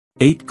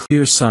8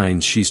 clear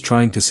signs she's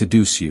trying to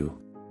seduce you.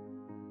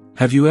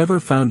 Have you ever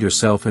found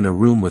yourself in a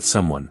room with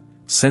someone,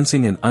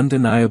 sensing an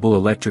undeniable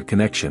electric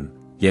connection,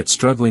 yet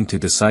struggling to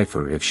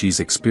decipher if she's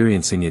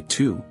experiencing it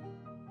too?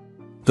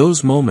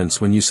 Those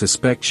moments when you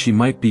suspect she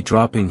might be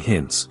dropping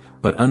hints,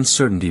 but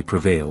uncertainty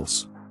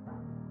prevails.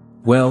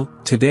 Well,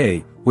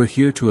 today, we're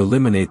here to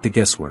eliminate the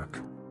guesswork.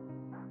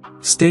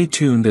 Stay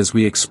tuned as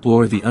we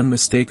explore the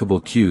unmistakable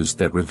cues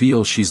that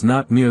reveal she's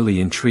not merely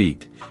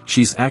intrigued,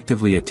 she's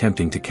actively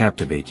attempting to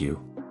captivate you.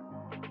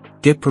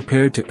 Get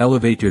prepared to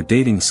elevate your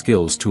dating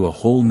skills to a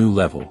whole new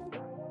level.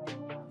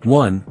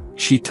 1.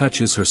 She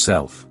touches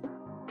herself.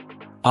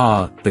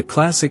 The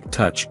classic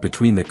touch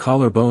between the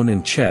collarbone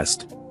and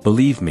chest,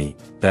 believe me,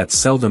 that's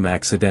seldom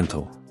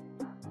accidental.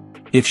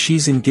 If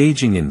she's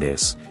engaging in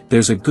this,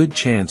 there's a good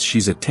chance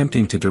she's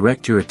attempting to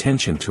direct your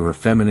attention to her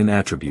feminine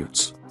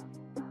attributes.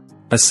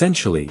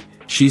 Essentially,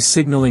 she's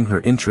signaling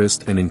her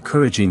interest and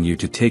encouraging you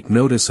to take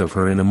notice of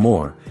her in a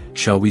more,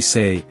 shall we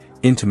say,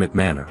 intimate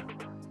manner.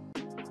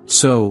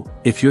 So,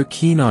 if you're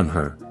keen on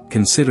her,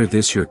 consider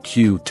this your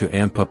cue to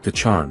amp up the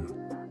charm.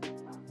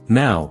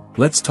 Now,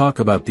 let's talk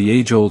about the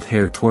age-old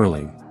hair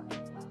twirling.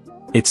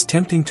 It's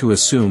tempting to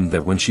assume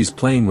that when she's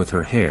playing with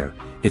her hair,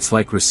 it's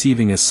like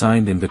receiving a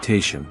signed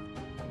invitation.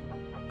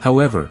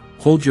 However,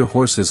 hold your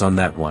horses on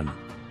that one.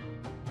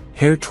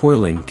 Hair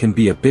twirling can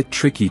be a bit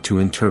tricky to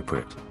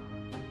interpret.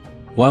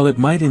 While it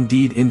might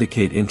indeed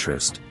indicate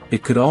interest,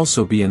 it could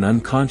also be an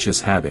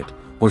unconscious habit,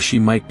 or she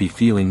might be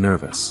feeling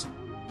nervous.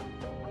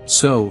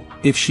 So,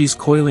 if she's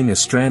coiling a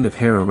strand of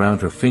hair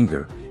around her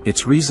finger,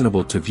 it's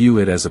reasonable to view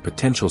it as a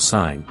potential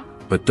sign,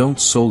 but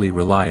don't solely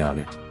rely on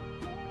it.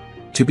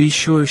 To be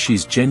sure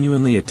she's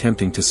genuinely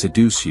attempting to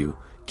seduce you,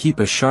 keep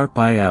a sharp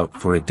eye out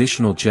for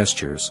additional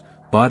gestures,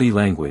 body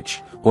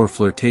language, or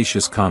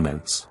flirtatious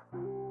comments.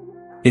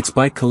 It's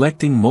by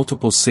collecting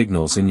multiple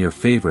signals in your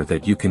favor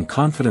that you can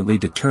confidently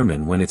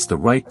determine when it's the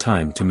right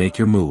time to make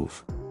your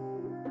move.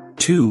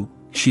 2.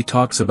 She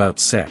talks about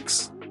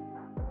sex.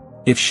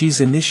 If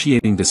she's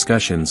initiating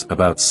discussions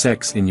about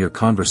sex in your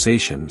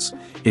conversations,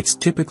 it's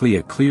typically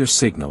a clear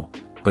signal,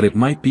 but it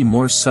might be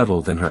more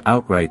subtle than her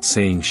outright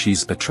saying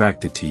she's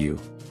attracted to you.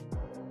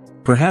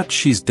 Perhaps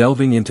she's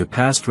delving into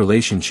past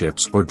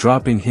relationships or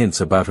dropping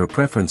hints about her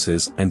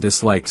preferences and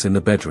dislikes in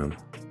the bedroom.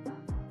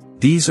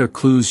 These are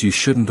clues you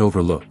shouldn't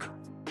overlook.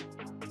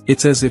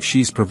 It's as if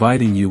she's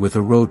providing you with a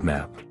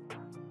roadmap.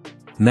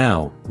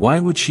 Now, why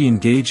would she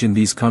engage in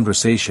these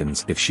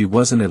conversations if she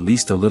wasn't at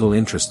least a little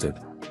interested?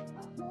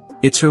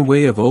 It's her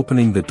way of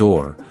opening the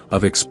door,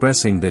 of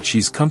expressing that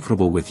she's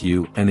comfortable with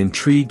you and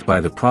intrigued by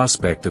the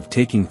prospect of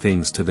taking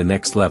things to the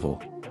next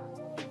level.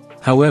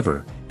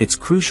 However, it's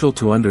crucial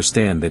to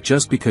understand that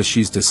just because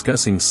she's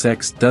discussing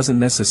sex doesn't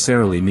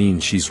necessarily mean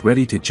she's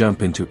ready to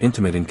jump into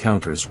intimate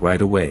encounters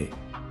right away.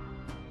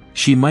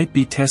 She might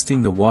be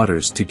testing the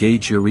waters to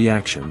gauge your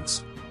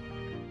reactions.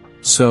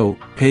 So,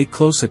 pay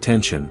close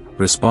attention,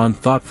 respond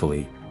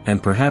thoughtfully,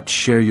 and perhaps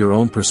share your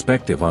own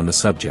perspective on the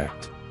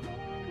subject.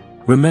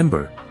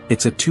 Remember,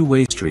 it's a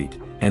two-way street,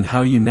 and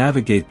how you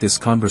navigate this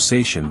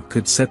conversation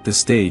could set the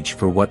stage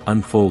for what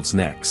unfolds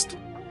next.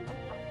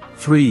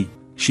 3.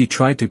 She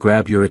tried to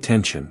grab your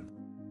attention.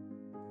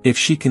 If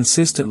she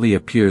consistently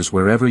appears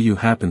wherever you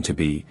happen to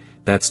be,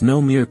 that's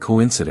no mere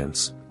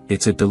coincidence,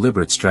 it's a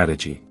deliberate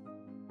strategy.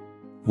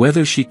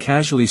 Whether she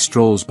casually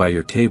strolls by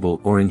your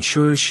table or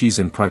ensures she's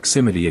in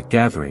proximity at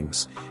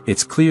gatherings,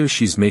 it's clear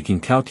she's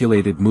making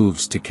calculated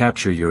moves to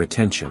capture your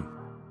attention.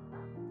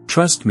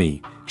 Trust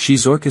me,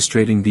 she's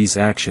orchestrating these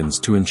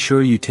actions to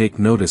ensure you take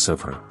notice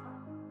of her.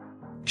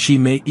 She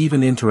may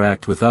even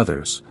interact with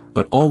others,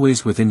 but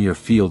always within your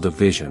field of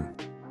vision.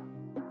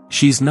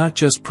 She's not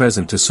just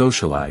present to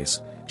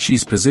socialize,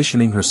 she's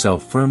positioning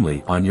herself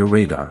firmly on your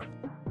radar.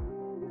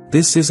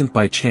 This isn't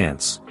by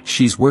chance,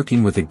 she's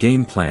working with a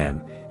game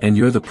plan, and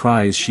you're the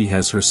prize she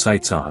has her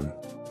sights on.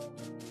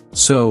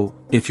 So,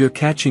 if you're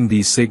catching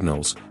these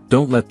signals,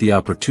 don't let the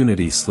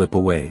opportunity slip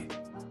away.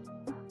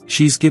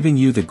 She's giving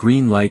you the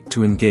green light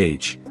to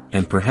engage,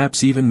 and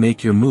perhaps even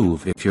make your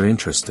move if you're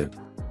interested.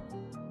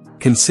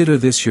 Consider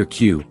this your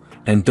cue,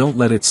 and don't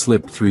let it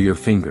slip through your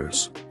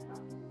fingers.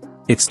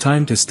 It's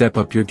time to step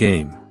up your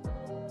game.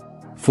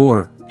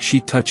 4.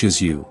 She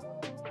touches you.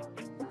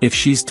 If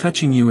she's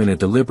touching you in a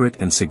deliberate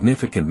and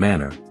significant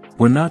manner,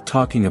 we're not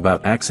talking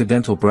about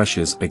accidental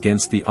brushes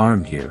against the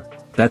arm here,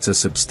 that's a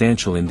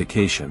substantial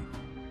indication.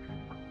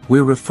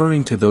 We're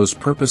referring to those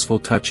purposeful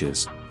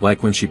touches,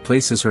 like when she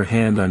places her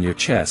hand on your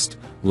chest,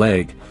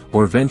 leg,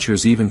 or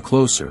ventures even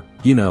closer,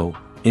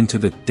 into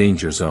the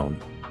danger zone.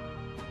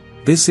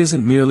 This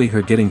isn't merely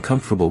her getting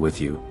comfortable with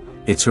you,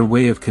 it's her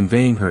way of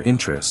conveying her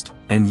interest,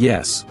 and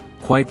yes,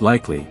 quite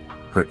likely,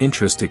 her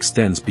interest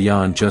extends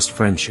beyond just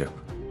friendship.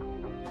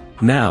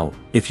 Now,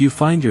 if you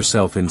find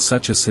yourself in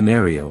such a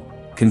scenario,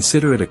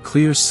 consider it a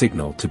clear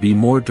signal to be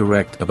more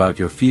direct about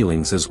your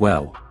feelings as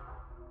well.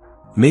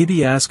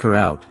 Maybe ask her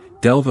out,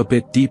 delve a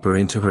bit deeper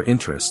into her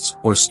interests,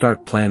 or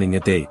start planning a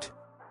date.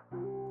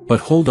 But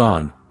hold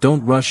on,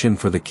 don't rush in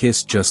for the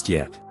kiss just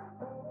yet.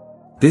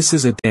 This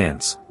is a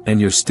dance, and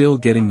you're still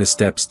getting the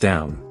steps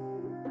down.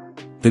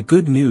 The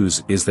good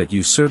news is that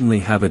you certainly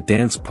have a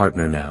dance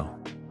partner now.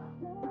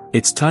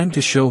 It's time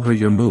to show her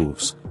your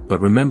moves,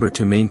 but remember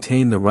to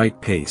maintain the right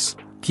pace,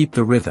 keep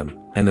the rhythm,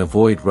 and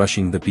avoid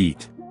rushing the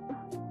beat.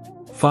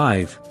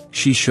 5.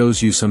 She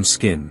shows you some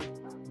skin.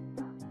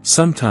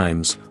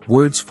 Sometimes,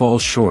 words fall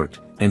short,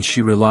 and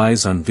she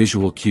relies on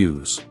visual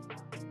cues.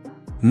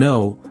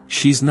 No,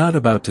 she's not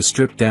about to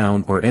strip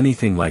down or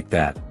anything like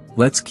that.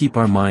 Let's keep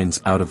our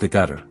minds out of the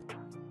gutter.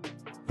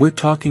 We're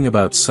talking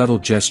about subtle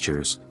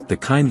gestures, the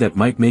kind that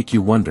might make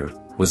you wonder,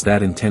 was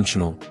that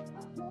intentional?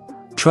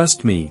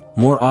 Trust me,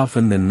 more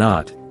often than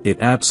not,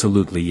 it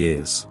absolutely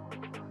is.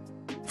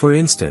 For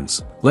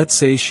instance, let's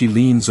say she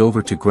leans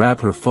over to grab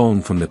her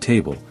phone from the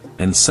table,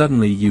 and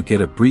suddenly you get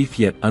a brief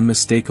yet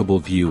unmistakable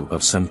view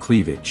of some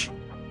cleavage.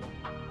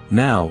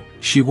 Now,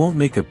 she won't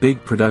make a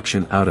big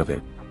production out of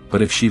it,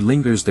 but if she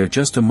lingers there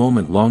just a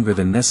moment longer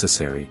than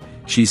necessary,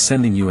 she's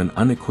sending you an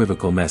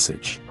unequivocal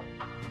message.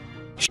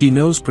 She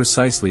knows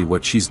precisely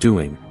what she's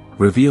doing,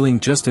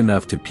 revealing just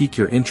enough to pique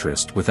your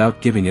interest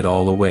without giving it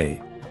all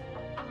away.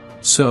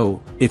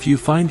 So, if you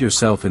find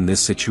yourself in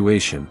this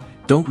situation,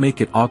 don't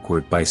make it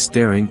awkward by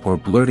staring or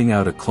blurting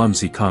out a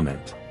clumsy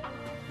comment.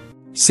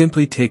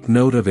 Simply take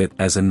note of it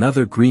as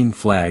another green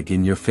flag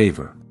in your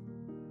favor.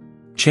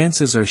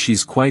 Chances are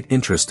she's quite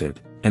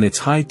interested, and it's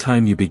high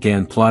time you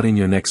began plotting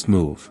your next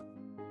move.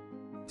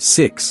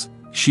 6.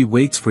 She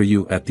waits for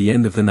you at the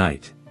end of the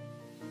night.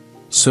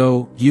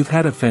 So, you've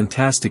had a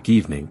fantastic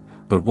evening,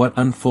 but what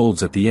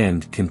unfolds at the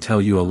end can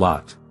tell you a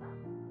lot.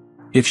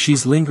 If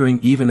she's lingering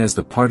even as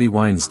the party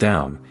winds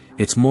down,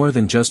 it's more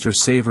than just her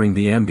savoring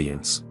the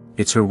ambience,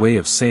 it's her way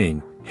of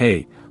saying,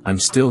 hey, I'm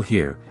still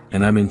here,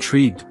 and I'm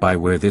intrigued by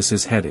where this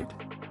is headed.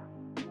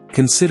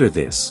 Consider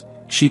this,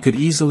 she could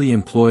easily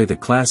employ the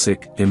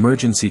classic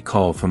emergency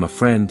call from a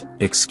friend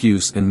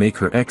excuse and make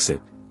her exit,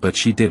 but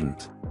she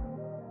didn't.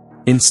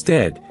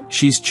 Instead,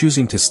 she's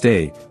choosing to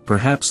stay,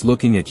 perhaps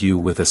looking at you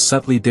with a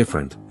subtly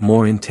different,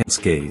 more intense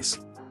gaze.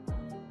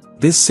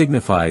 This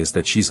signifies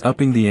that she's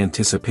upping the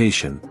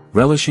anticipation,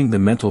 relishing the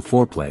mental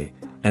foreplay,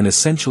 and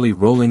essentially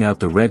rolling out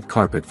the red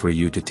carpet for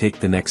you to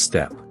take the next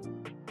step.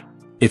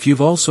 If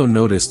you've also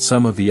noticed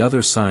some of the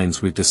other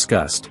signs we've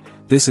discussed,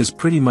 this is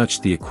pretty much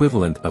the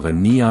equivalent of a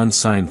neon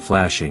sign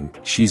flashing,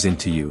 she's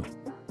into you.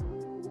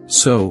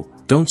 So,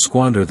 don't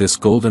squander this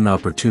golden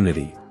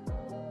opportunity.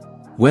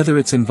 Whether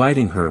it's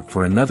inviting her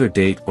for another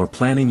date or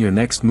planning your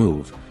next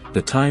move,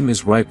 the time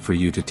is ripe for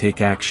you to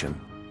take action.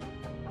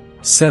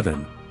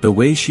 7. The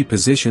way she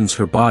positions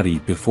her body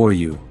before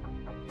you.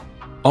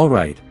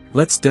 Alright,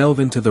 let's delve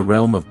into the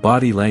realm of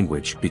body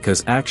language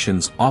because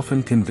actions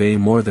often convey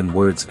more than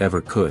words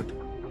ever could.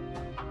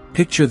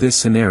 Picture this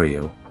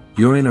scenario,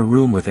 you're in a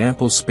room with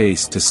ample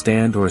space to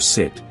stand or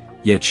sit,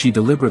 yet she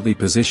deliberately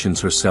positions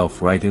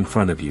herself right in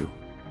front of you.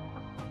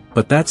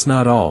 But that's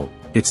not all,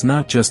 it's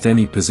not just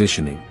any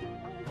positioning.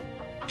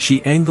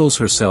 She angles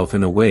herself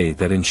in a way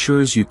that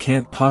ensures you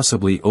can't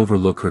possibly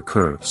overlook her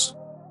curves.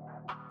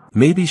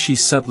 Maybe she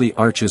subtly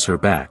arches her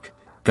back,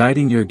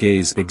 guiding your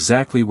gaze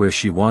exactly where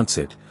she wants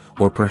it,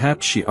 or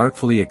perhaps she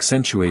artfully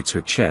accentuates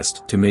her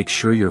chest to make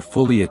sure you're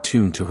fully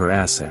attuned to her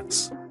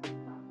assets.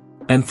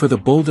 And for the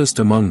boldest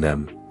among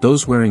them,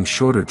 those wearing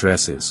shorter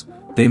dresses,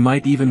 they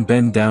might even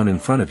bend down in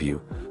front of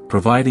you,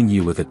 providing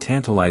you with a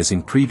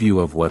tantalizing preview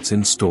of what's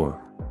in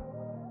store.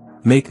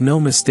 Make no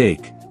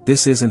mistake,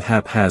 this isn't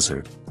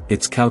haphazard,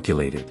 it's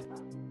calculated.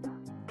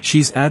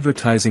 She's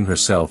advertising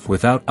herself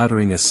without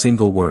uttering a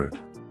single word.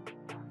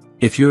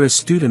 If you're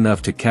astute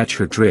enough to catch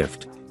her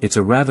drift, it's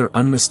a rather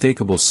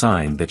unmistakable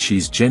sign that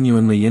she's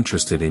genuinely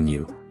interested in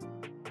you.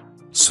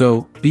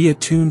 So, be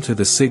attuned to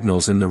the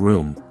signals in the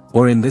room,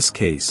 or in this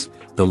case,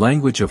 the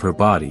language of her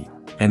body,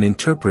 and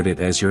interpret it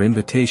as your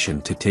invitation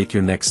to take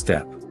your next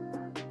step.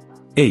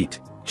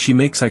 8. She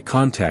makes eye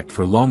contact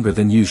for longer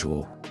than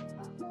usual.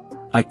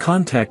 Eye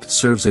contact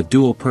serves a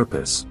dual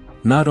purpose.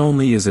 Not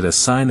only is it a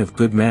sign of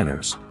good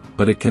manners,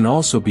 but it can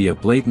also be a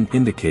blatant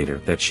indicator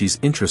that she's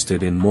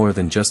interested in more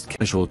than just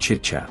casual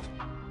chit-chat.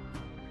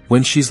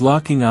 When she's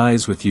locking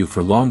eyes with you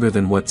for longer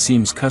than what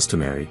seems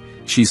customary,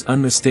 she's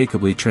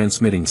unmistakably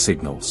transmitting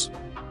signals.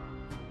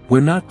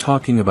 We're not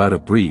talking about a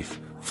brief,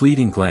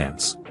 fleeting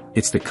glance,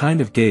 it's the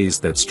kind of gaze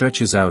that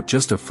stretches out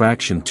just a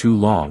fraction too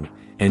long,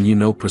 and you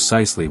know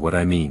precisely what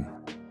I mean.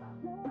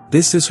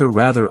 This is her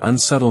rather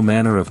unsubtle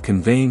manner of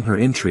conveying her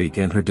intrigue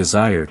and her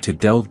desire to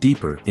delve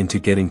deeper into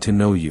getting to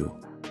know you.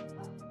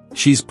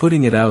 She's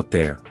putting it out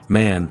there,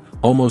 man,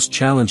 almost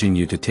challenging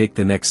you to take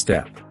the next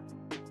step.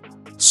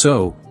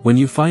 So, when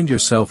you find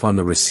yourself on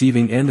the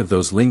receiving end of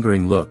those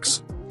lingering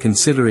looks,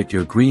 consider it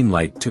your green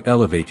light to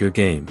elevate your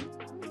game.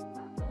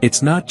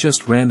 It's not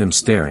just random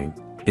staring,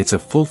 it's a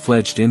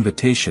full-fledged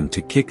invitation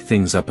to kick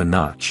things up a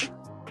notch.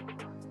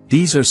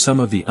 These are some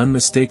of the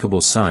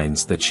unmistakable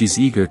signs that she's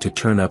eager to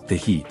turn up the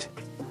heat.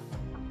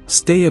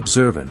 Stay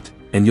observant,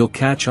 and you'll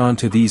catch on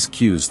to these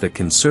cues that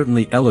can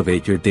certainly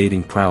elevate your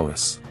dating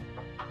prowess.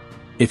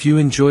 If you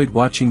enjoyed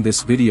watching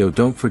this video,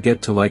 don't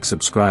forget to like,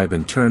 subscribe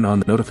and turn on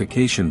the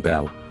notification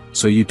bell,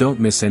 so you don't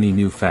miss any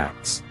new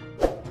facts.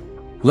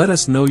 Let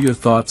us know your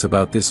thoughts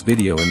about this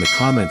video in the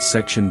comments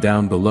section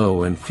down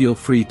below, and feel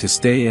free to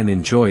stay and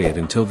enjoy it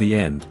until the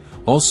end.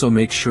 Also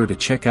make sure to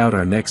check out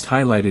our next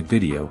highlighted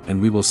video, and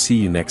we will see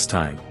you next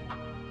time.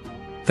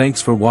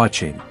 Thanks for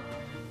watching.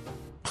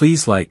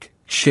 Please like,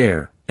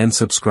 share, and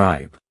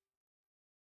subscribe.